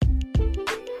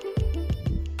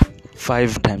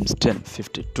5 times 10,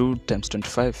 52 times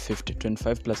 25, 50.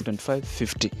 25 plus 25,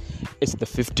 50. It's the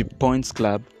 50 Points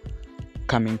Club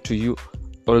coming to you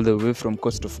all the way from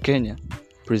coast of Kenya,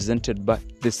 presented by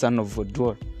the son of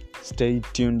Vodwar. Stay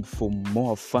tuned for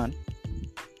more fun.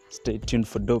 Stay tuned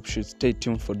for dope shoots. Stay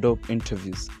tuned for dope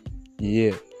interviews.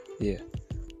 Yeah.